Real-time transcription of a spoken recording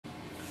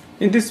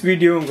In this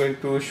video I'm going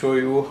to show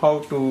you how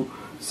to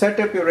set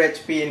up your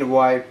HP and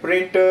Y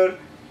printer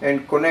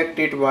and connect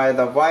it via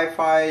the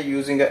Wi-Fi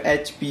using a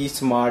HP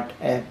Smart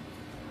app.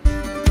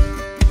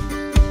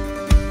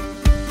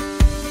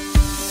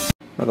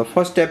 Now the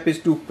first step is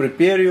to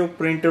prepare your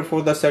printer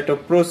for the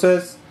setup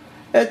process.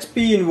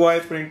 HP and Y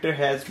printer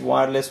has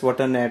wireless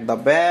button at the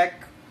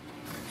back.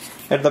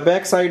 At the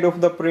back side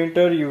of the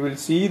printer you will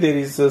see there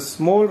is a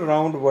small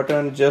round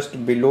button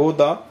just below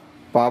the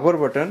power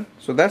button.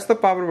 So that's the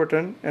power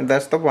button and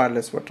that's the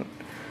wireless button.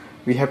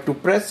 We have to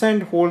press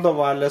and hold the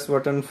wireless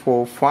button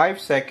for 5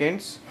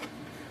 seconds.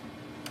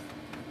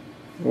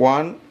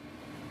 1,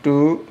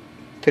 2,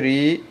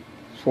 3,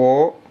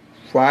 4,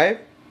 5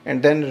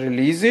 and then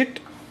release it.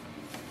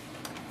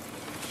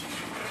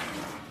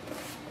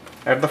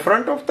 At the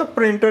front of the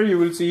printer you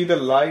will see the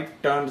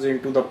light turns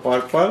into the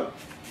purple.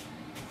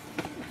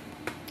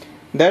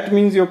 That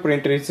means your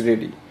printer is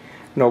ready.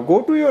 Now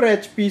go to your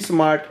HP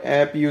Smart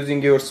app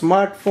using your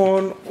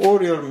smartphone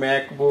or your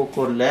MacBook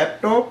or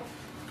laptop.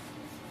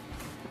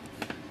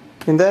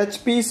 In the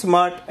HP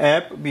Smart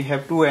app we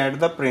have to add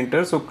the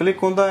printer, so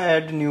click on the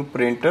add new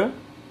printer.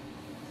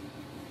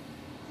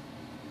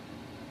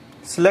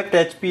 Select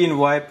HP and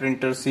Y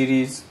printer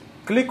series.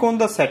 Click on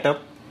the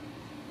setup.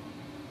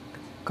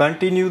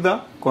 Continue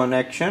the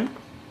connection.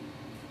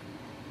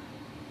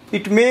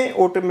 It may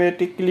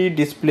automatically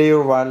display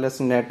your wireless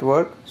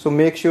network, so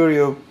make sure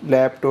your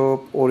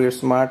laptop or your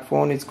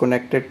smartphone is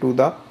connected to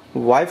the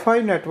Wi-Fi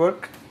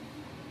network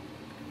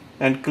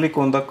and click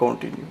on the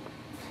continue.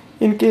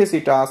 In case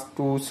it asks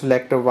to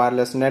select a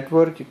wireless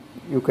network,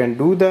 you can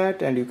do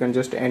that and you can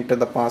just enter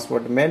the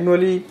password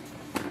manually.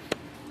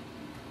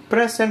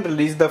 Press and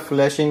release the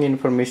flashing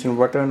information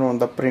button on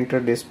the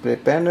printer display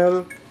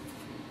panel.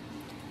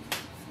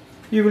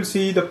 You will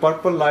see the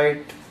purple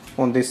light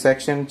on this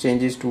section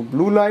changes to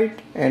blue light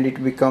and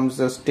it becomes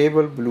a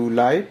stable blue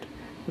light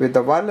with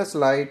the wireless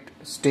light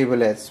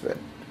stable as well.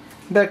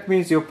 That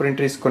means your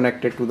printer is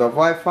connected to the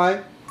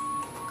Wi-Fi.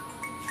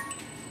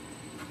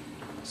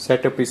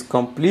 Setup is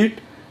complete.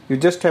 You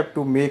just have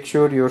to make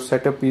sure your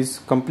setup is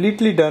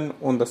completely done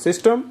on the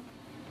system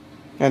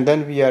and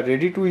then we are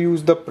ready to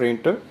use the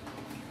printer.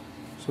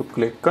 So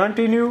click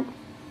continue.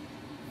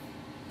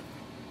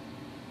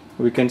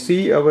 We can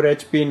see our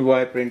HP and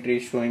Y printer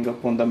is showing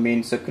up on the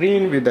main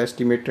screen with the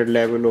estimated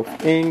level of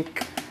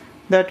ink.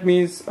 That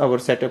means our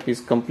setup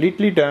is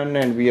completely done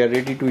and we are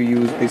ready to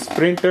use this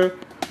printer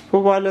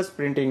for wireless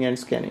printing and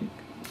scanning.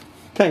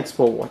 Thanks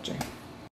for watching.